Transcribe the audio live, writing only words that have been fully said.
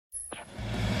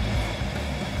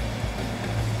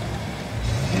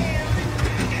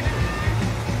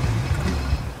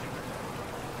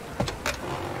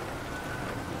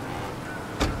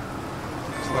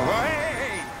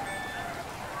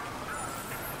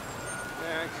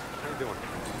doing?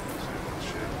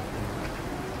 Shit.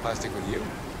 Plastic with you?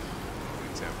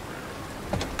 Temporary.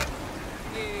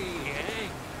 Hey,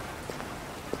 Hank.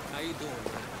 How you doing,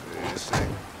 man? Hey, sick.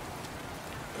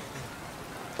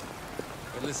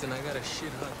 But listen, I got a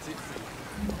shit hot tip for you.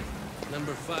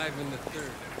 Number 5 in the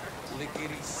 3rd.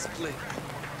 Lickety split.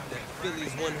 That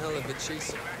Philly's one hell of a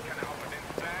chaser.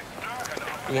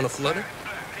 You want a flutter?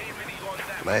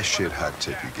 Last shit hot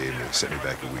tip you gave me sent me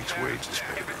back a week's wages,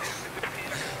 baby.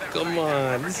 Come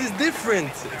on, this is different.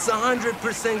 It's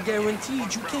 100%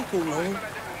 guaranteed. You can't go wrong.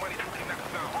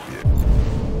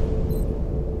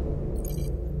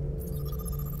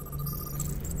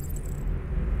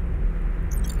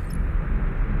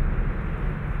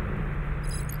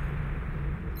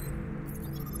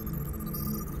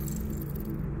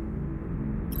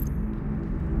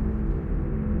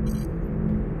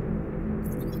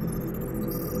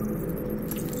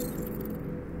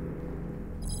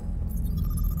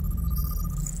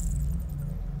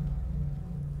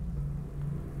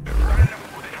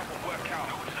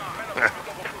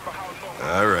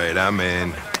 All right, I'm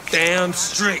in. Damn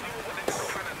straight.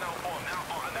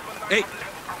 Hey,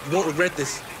 you won't regret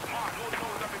this.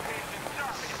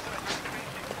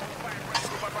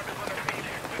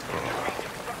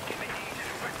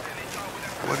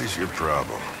 What is your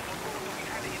problem?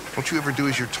 Don't you ever do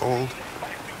as you're told?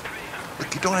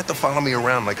 Look, you don't have to follow me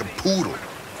around like a poodle.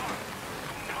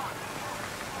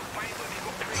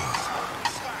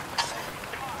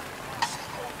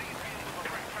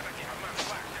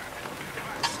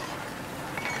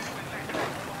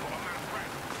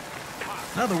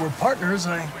 Now that we're partners,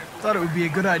 I thought it would be a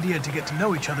good idea to get to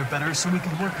know each other better so we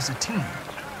can work as a team.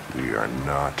 We are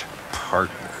not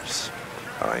partners.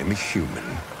 I am a human.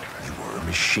 You are a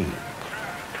machine.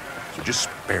 So just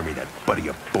spare me that buddy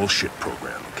up bullshit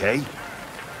program, okay?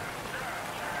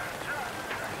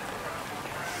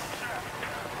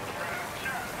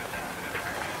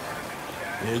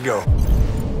 Here you go.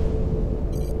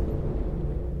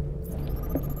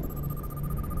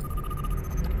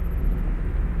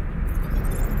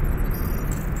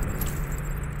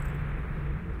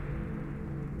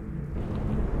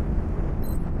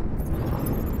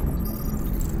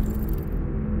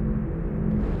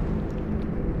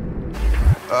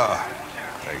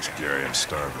 Thanks, Gary. I'm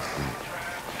starving.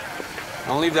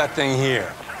 Don't leave that thing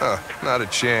here. Not a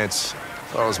chance.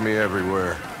 Follows me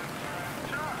everywhere.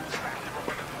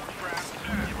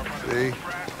 See?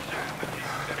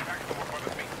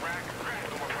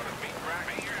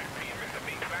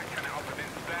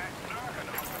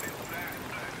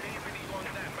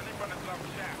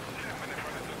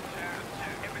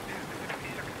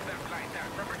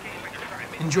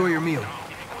 Enjoy your meal.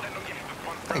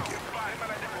 Thank you.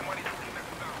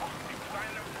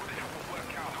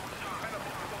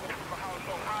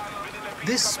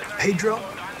 This Pedro,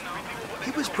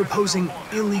 he was proposing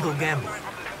illegal gambling.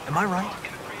 Am I right?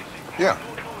 Yeah.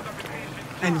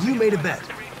 And you made a bet.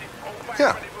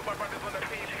 Yeah.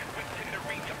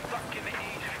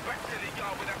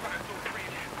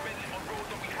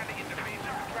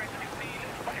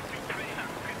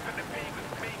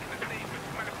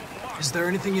 Is there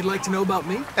anything you'd like to know about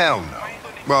me? Hell no.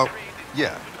 Well,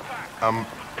 yeah.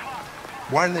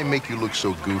 Why do they make you look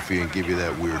so goofy and give you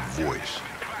that weird voice?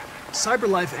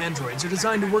 CyberLife androids are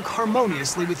designed to work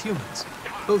harmoniously with humans.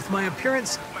 Both my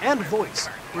appearance and voice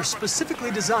were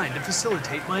specifically designed to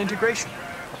facilitate my integration.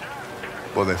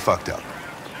 Well, they fucked up.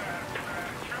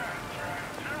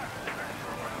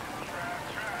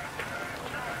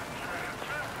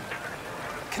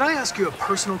 Can I ask you a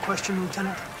personal question,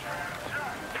 Lieutenant?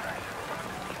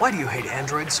 Why do you hate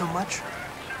androids so much?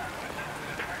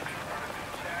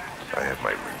 I have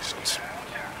my reasons.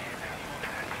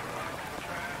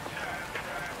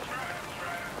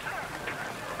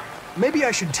 Maybe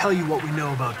I should tell you what we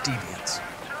know about deviants.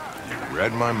 You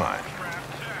read my mind.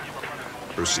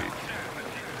 Proceed.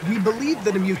 We believe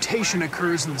that a mutation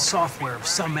occurs in the software of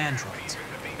some androids,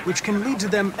 which can lead to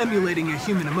them emulating a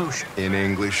human emotion. In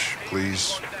English,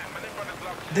 please.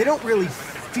 They don't really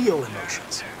feel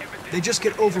emotions. They just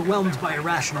get overwhelmed by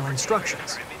irrational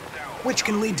instructions, which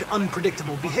can lead to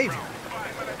unpredictable behavior.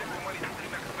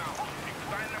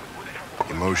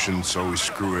 Emotions always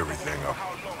screw everything up.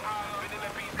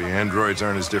 The androids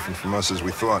aren't as different from us as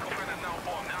we thought.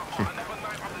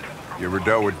 You ever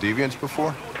dealt with deviants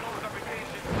before?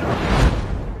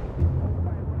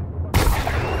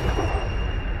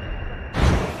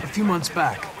 A few months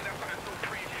back,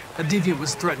 a deviant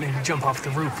was threatening to jump off the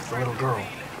roof with a little girl.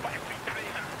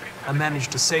 I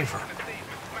managed to save her.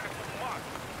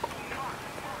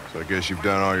 So I guess you've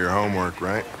done all your homework,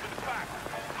 right?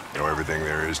 Know everything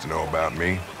there is to know about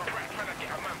me?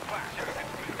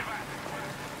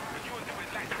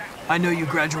 I know you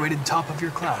graduated top of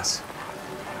your class.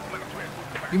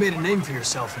 You made a name for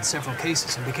yourself in several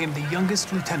cases and became the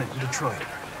youngest lieutenant in Detroit.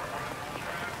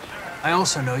 I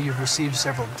also know you've received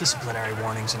several disciplinary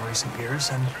warnings in recent years,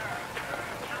 and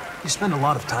you spend a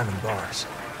lot of time in bars.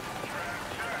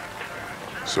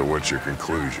 So what's your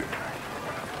conclusion?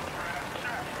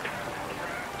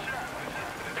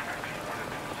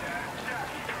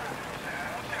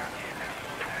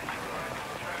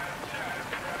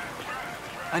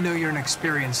 I know you're an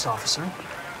experienced officer,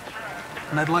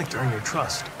 and I'd like to earn your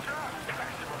trust.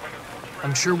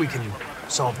 I'm sure we can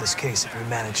solve this case if we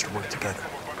manage to work together.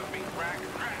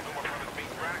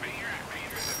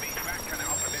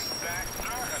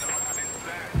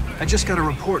 I just got a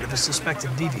report of a suspected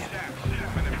deviant.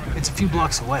 It's a few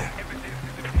blocks away.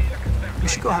 We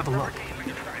should go have a look.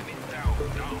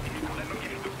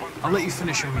 I'll let you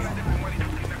finish your meal.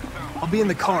 I'll be in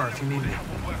the car if you need me.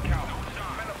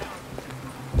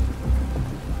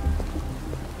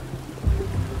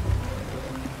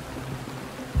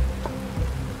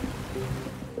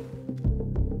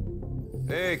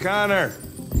 Hey, Connor!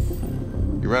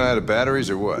 You ran out of batteries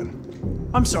or what?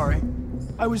 I'm sorry.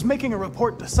 I was making a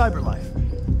report to CyberLife.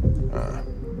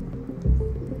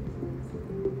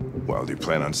 Well, do you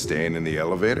plan on staying in the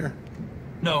elevator?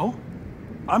 No.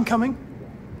 I'm coming.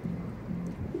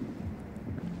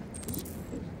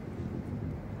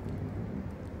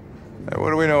 Hey, what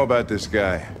do we know about this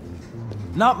guy?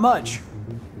 Not much.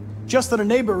 Just that a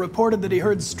neighbor reported that he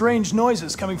heard strange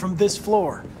noises coming from this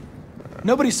floor.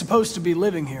 Nobody's supposed to be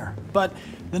living here, but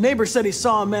the neighbor said he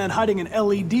saw a man hiding an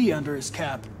LED under his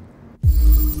cap.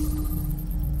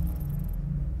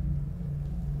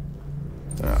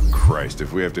 Oh, Christ,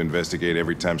 if we have to investigate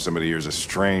every time somebody hears a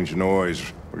strange noise,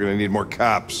 we're gonna need more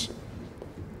cops.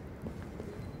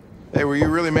 Hey, were you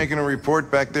really making a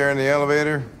report back there in the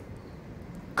elevator?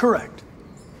 Correct.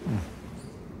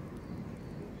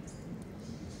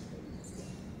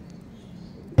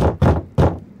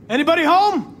 Anybody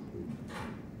home?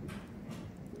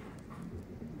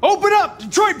 Open up,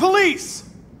 Detroit Police!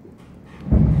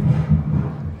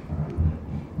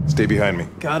 Stay behind me.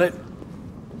 Got it.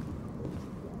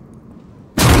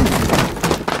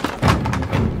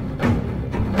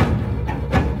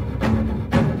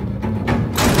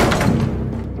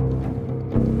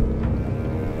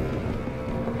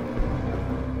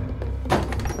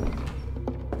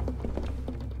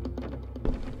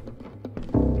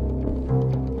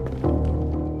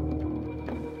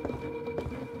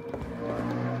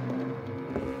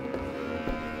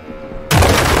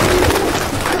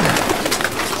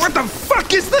 What the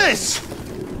fuck is this?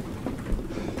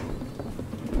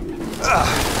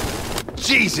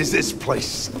 Jesus, this place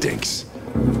stinks.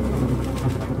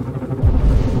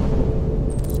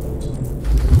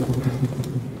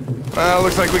 Well,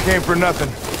 looks like we came for nothing.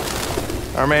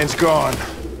 Our man's gone.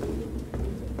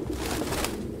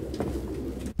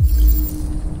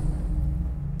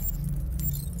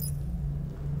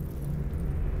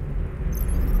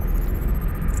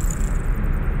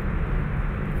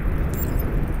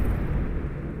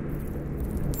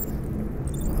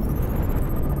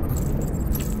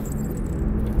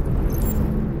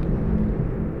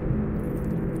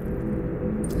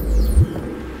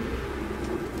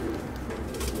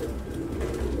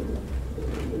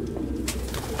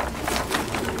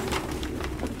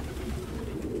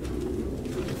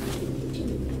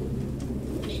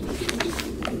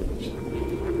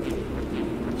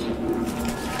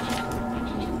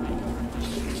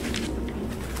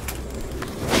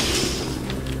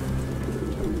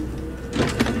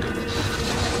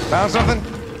 Found something?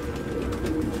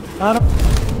 I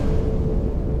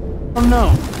don't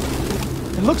know.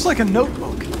 It looks like a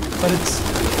notebook, but it's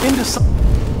indecipherable.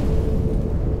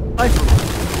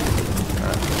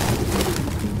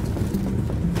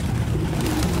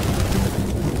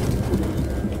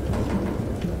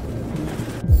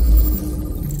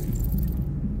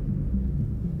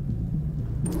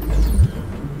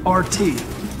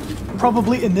 RT.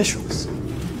 Probably initials.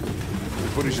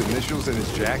 Put his initials in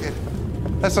his jacket?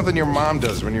 That's something your mom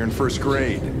does when you're in first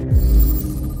grade.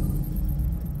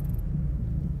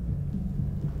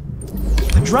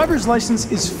 The driver's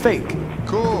license is fake.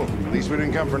 Cool. At least we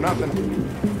didn't come for nothing.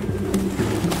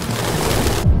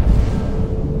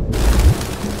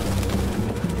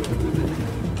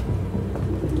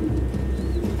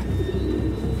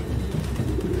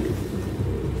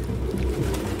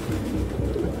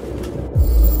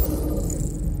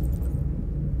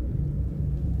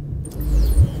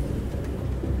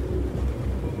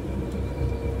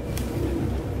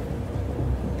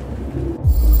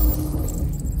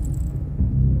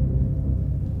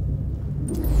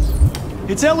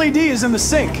 Its LED is in the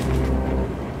sink.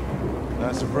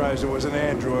 Not surprised it was an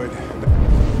android.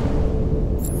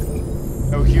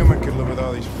 No human could live with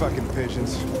all these fucking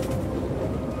pigeons.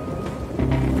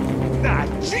 Ah,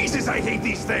 Jesus, I hate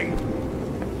these things!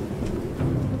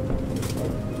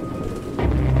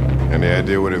 Any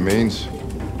idea what it means?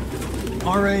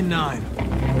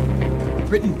 RA9.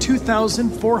 Written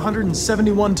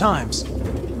 2,471 times.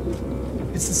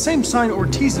 It's the same sign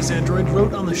Ortiz's android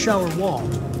wrote on the shower wall.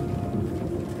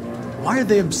 Why are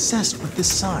they obsessed with this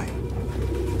sign?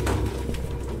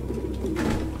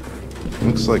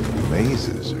 Looks like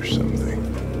mazes or something.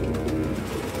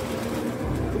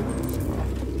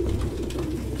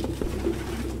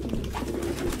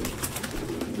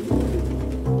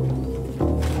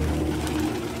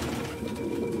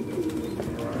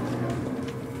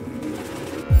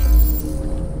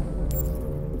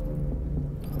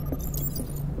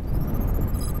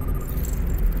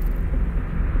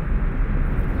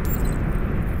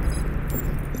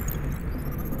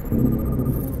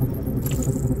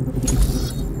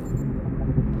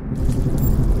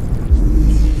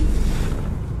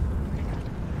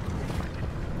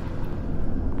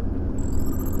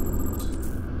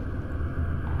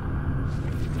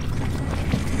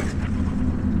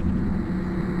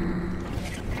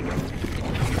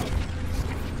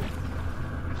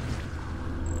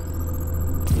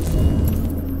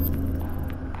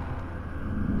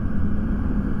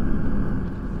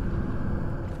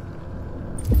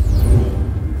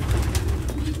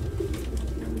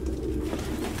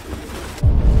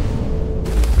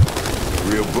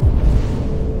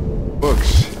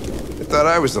 Books. I thought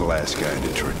I was the last guy in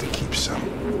Detroit to keep some.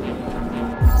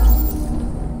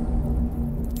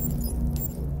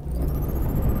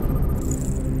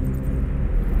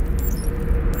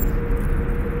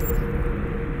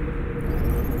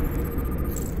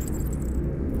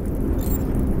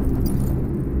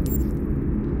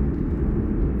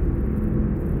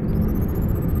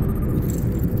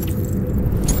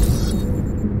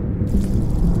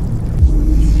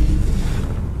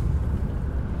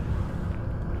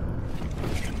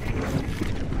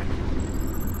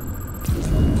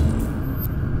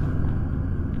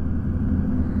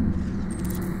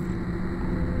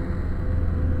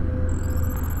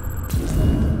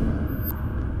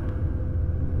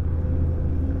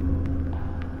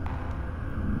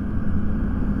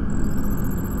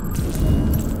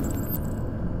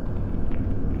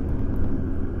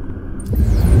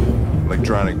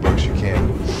 Electronic books, you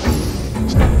can't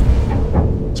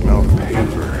smell the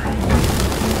paper.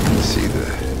 See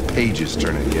the pages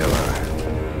turning yellow.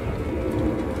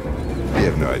 You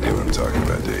have no idea what I'm talking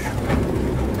about, do you?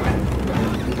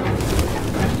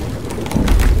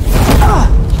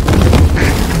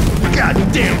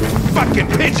 Goddamn fucking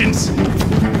pigeons!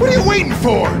 What are you waiting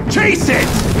for? Chase it!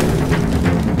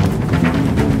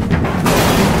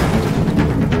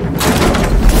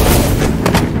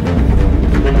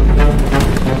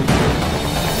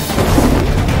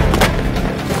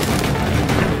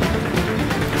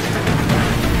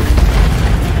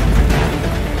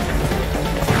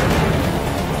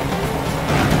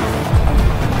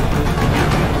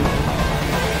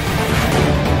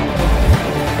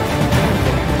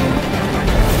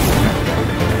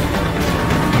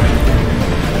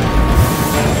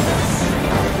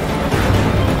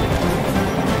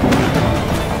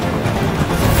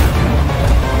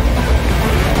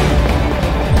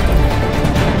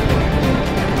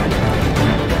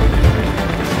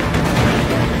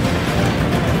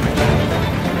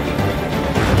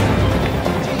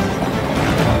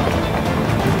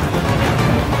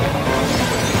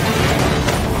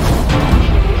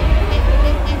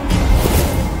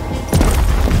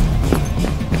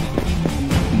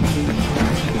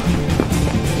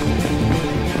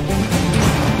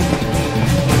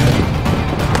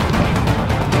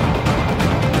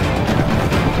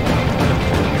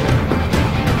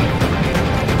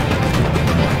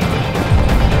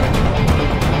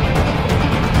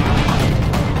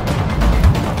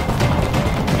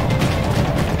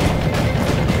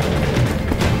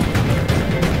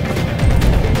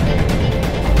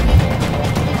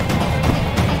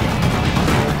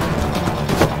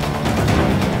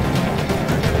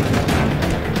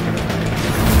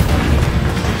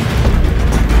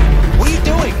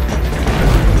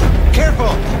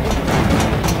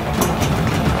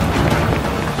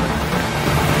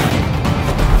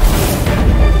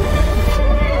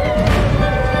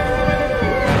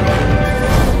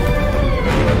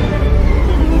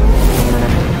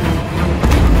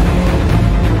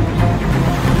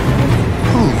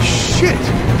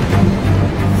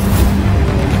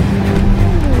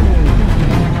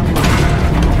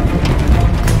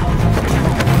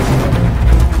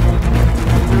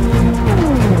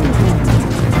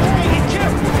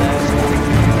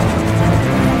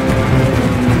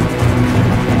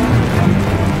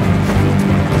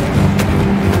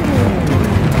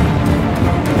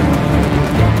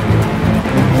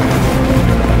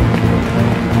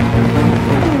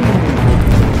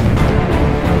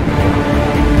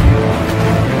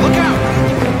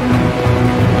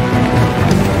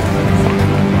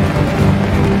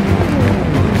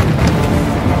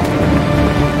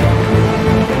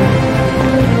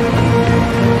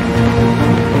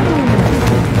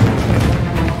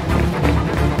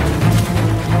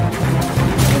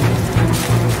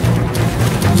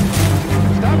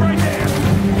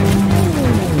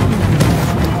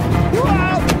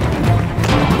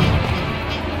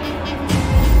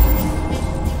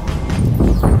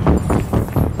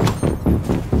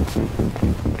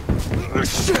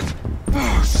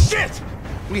 Oh, shit!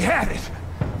 We had it!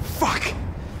 Fuck!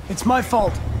 It's my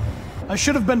fault. I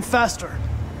should have been faster.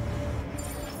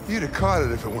 You'd have caught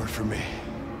it if it weren't for me.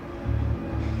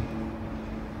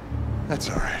 That's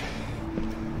all right.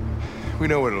 We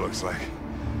know what it looks like.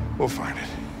 We'll find it.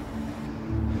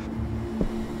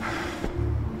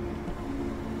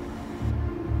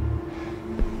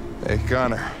 Hey,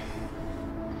 Connor.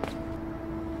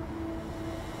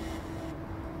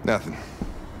 Nothing.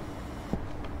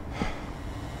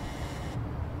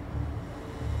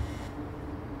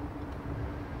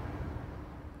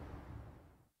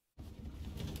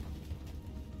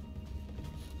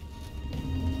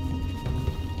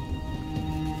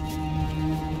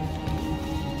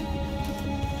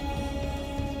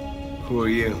 Who are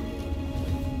you?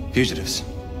 Fugitives.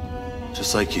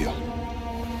 Just like you.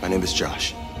 My name is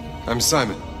Josh. I'm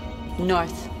Simon.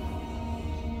 North.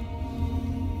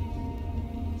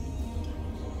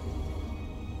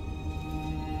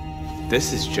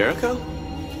 This is Jericho?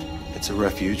 It's a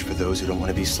refuge for those who don't want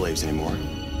to be slaves anymore.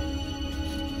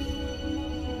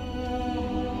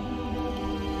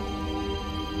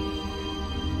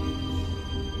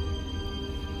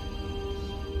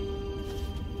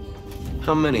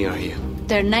 How many are you?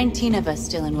 There are 19 of us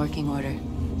still in working order.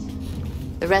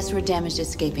 The rest were damaged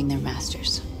escaping their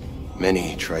masters.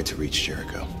 Many tried to reach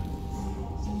Jericho.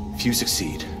 Few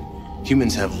succeed.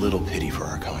 Humans have little pity for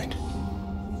our kind.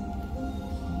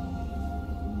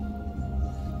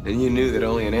 And you knew that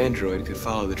only an android could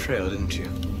follow the trail, didn't you?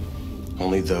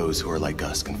 Only those who are like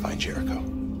us can find Jericho.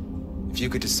 If you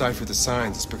could decipher the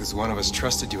signs, it's because one of us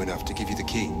trusted you enough to give you the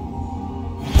key.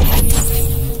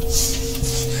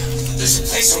 There's a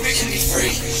place where we can be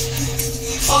free.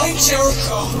 Find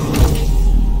Jericho!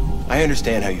 I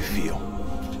understand how you feel,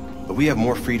 but we have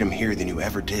more freedom here than you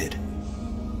ever did.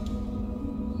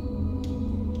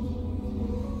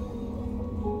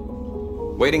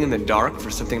 Waiting in the dark for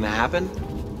something to happen?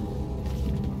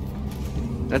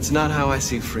 That's not how I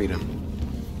see freedom.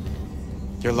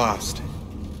 You're lost.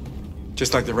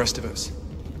 Just like the rest of us.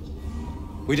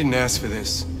 We didn't ask for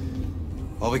this.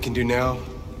 All we can do now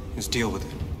is deal with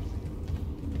it.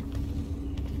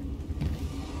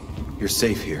 You're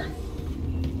safe here.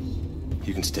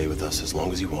 You can stay with us as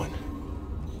long as you want.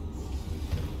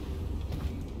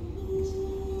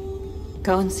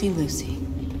 Go and see Lucy.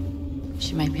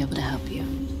 She might be able to help you.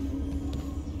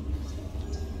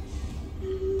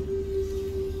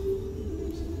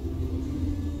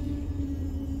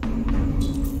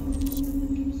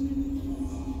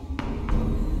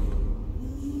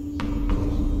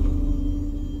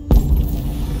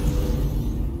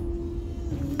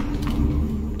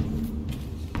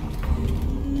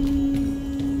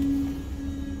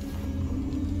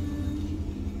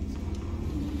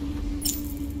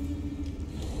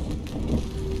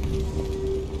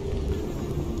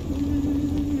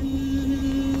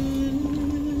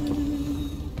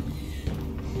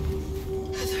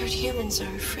 Humans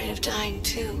are afraid of dying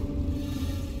too.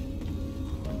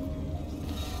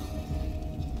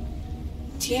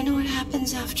 Do you know what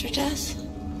happens after death?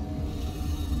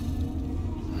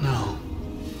 No.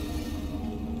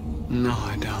 No,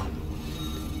 I don't.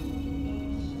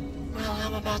 Well,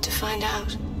 I'm about to find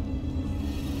out.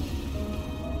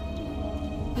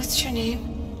 What's your name?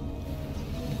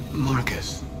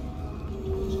 Marcus.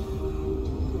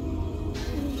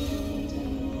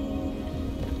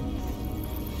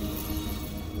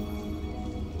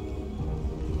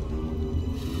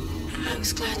 I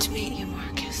was glad to meet you,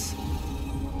 Marcus.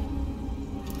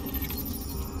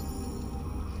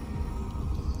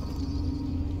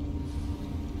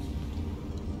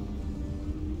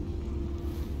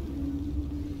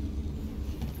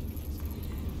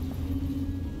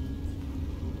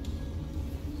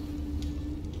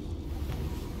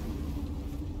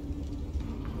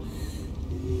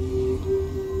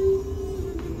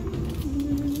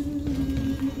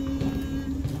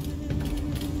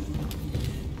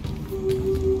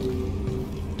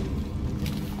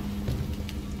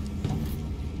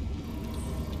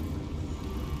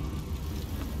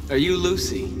 Are you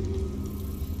Lucy?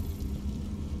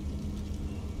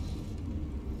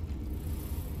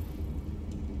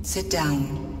 Sit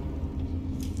down.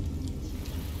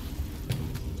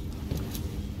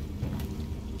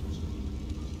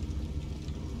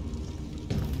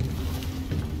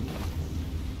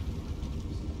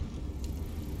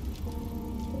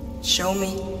 Show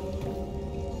me.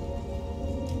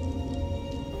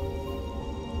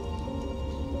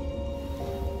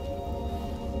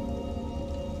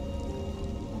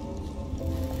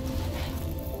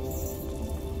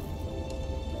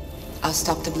 I'll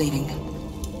stop the bleeding.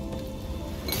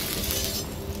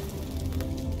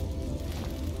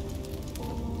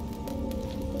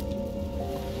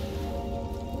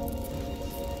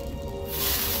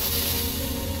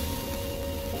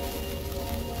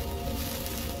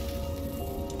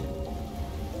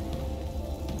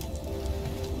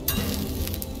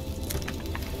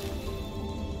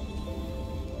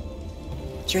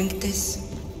 Drink this.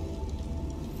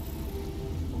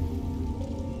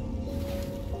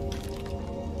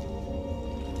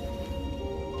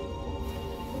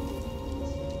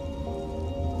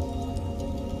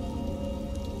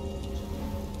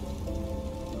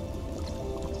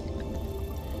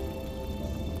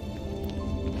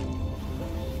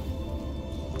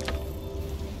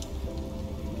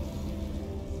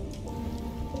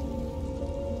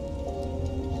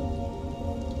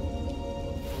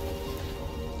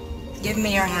 Give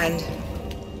me your hand.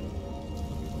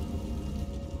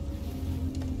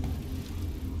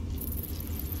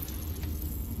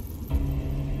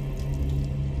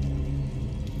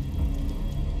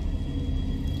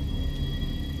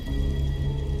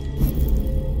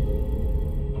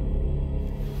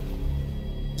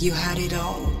 You had it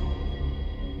all,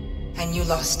 and you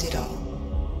lost it all.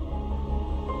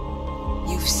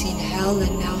 You've seen hell,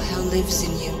 and now hell lives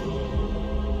in you.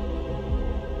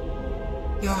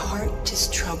 Your heart is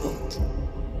troubled.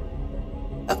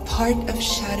 A part of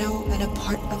shadow and a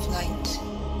part of light.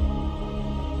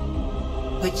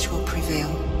 Which will prevail?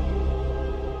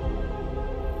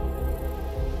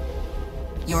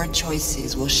 Your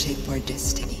choices will shape our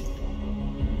destiny.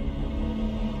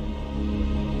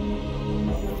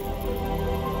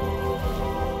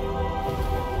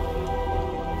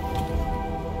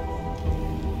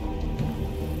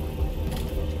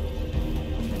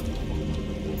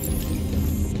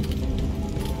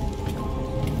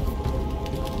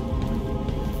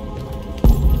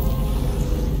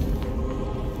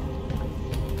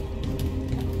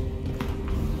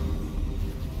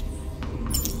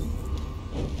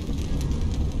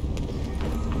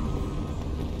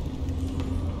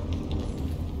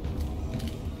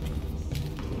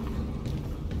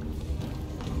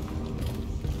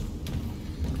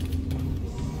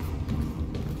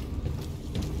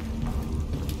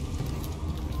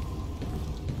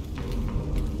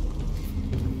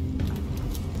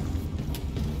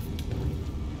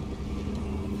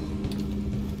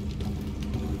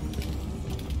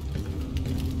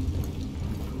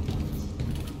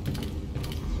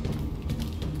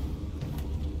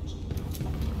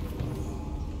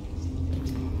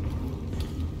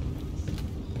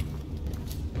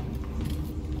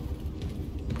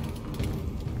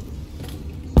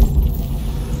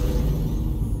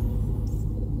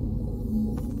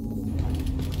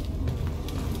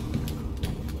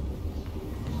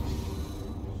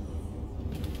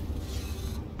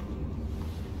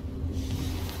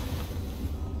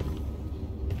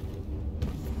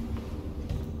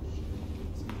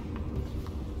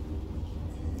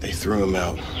 They threw him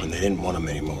out when they didn't want him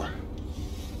anymore.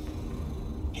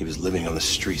 He was living on the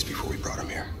streets before we brought him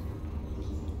here.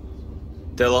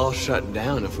 They'll all shut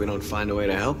down if we don't find a way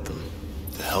to help them.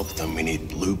 To help them, we need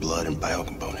blue blood and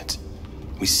biocomponents.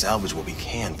 We salvage what we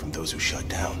can from those who shut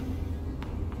down.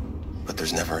 But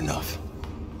there's never enough.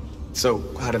 So,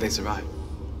 how do they survive?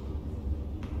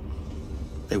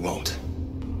 They won't.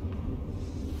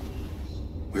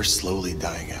 We're slowly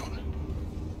dying out.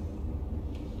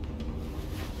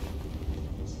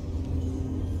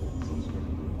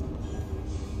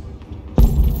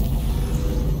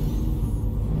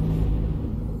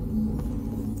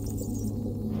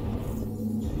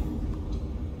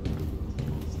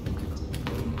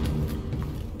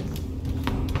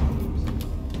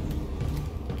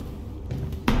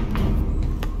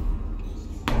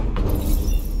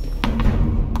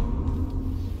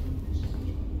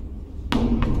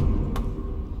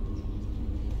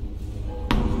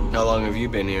 How long have you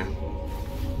been here?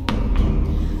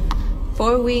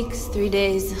 4 weeks, 3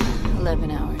 days,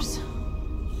 11 hours.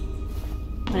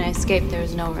 When I escaped, there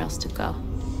was nowhere else to go.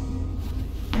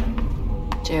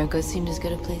 Jericho seemed as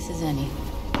good a place as any.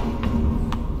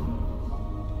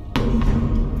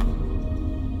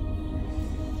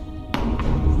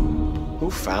 Who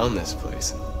found this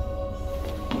place?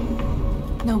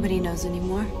 Nobody knows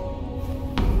anymore.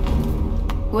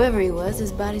 Whoever he was,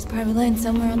 his body's probably laying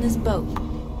somewhere on this boat.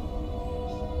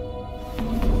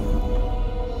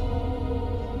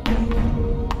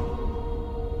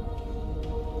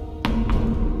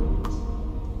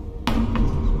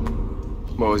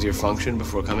 What was your function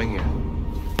before coming here?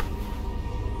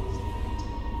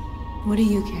 What do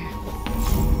you care?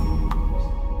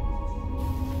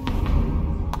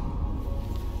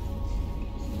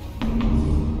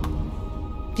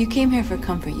 If you came here for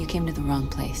comfort, you came to the wrong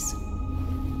place.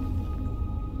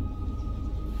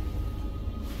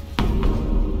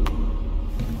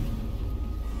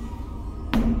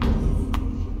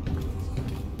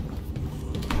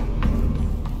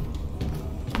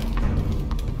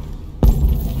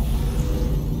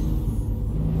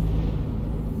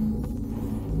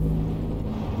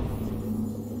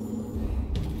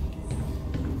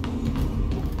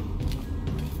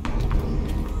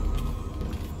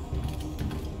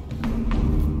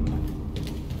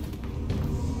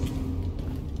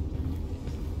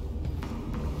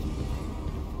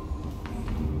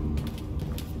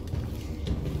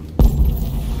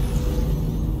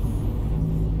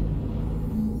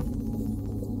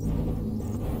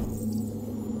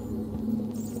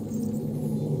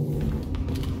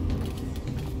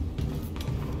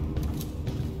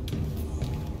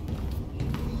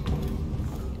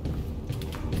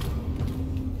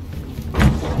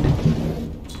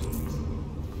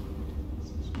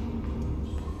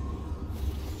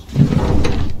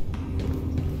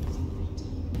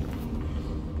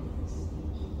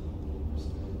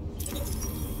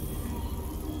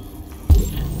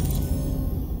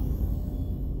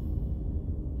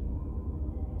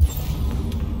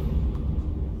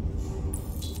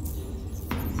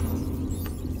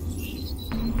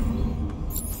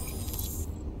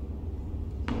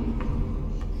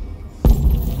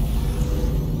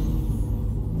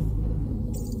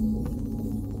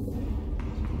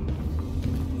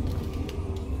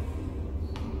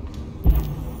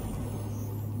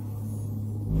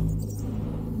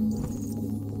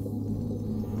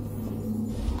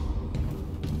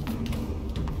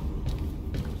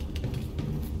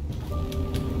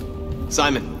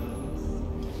 Simon.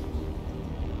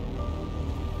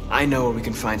 I know where we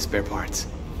can find spare parts.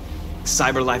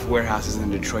 CyberLife warehouses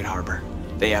in the Detroit Harbor.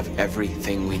 They have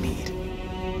everything we need.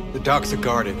 The docks are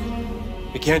guarded.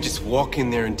 We can't just walk in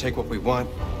there and take what we want.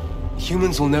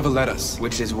 Humans will never let us.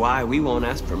 Which is why we won't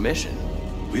ask permission.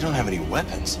 We don't have any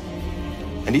weapons.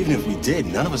 And even if we did,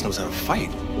 none of us knows how to fight.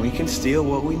 We can steal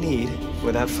what we need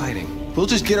without fighting. We'll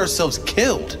just get ourselves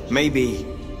killed. Maybe.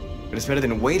 But it's better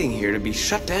than waiting here to be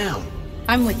shut down.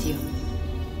 I'm with you.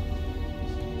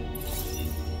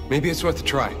 Maybe it's worth a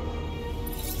try.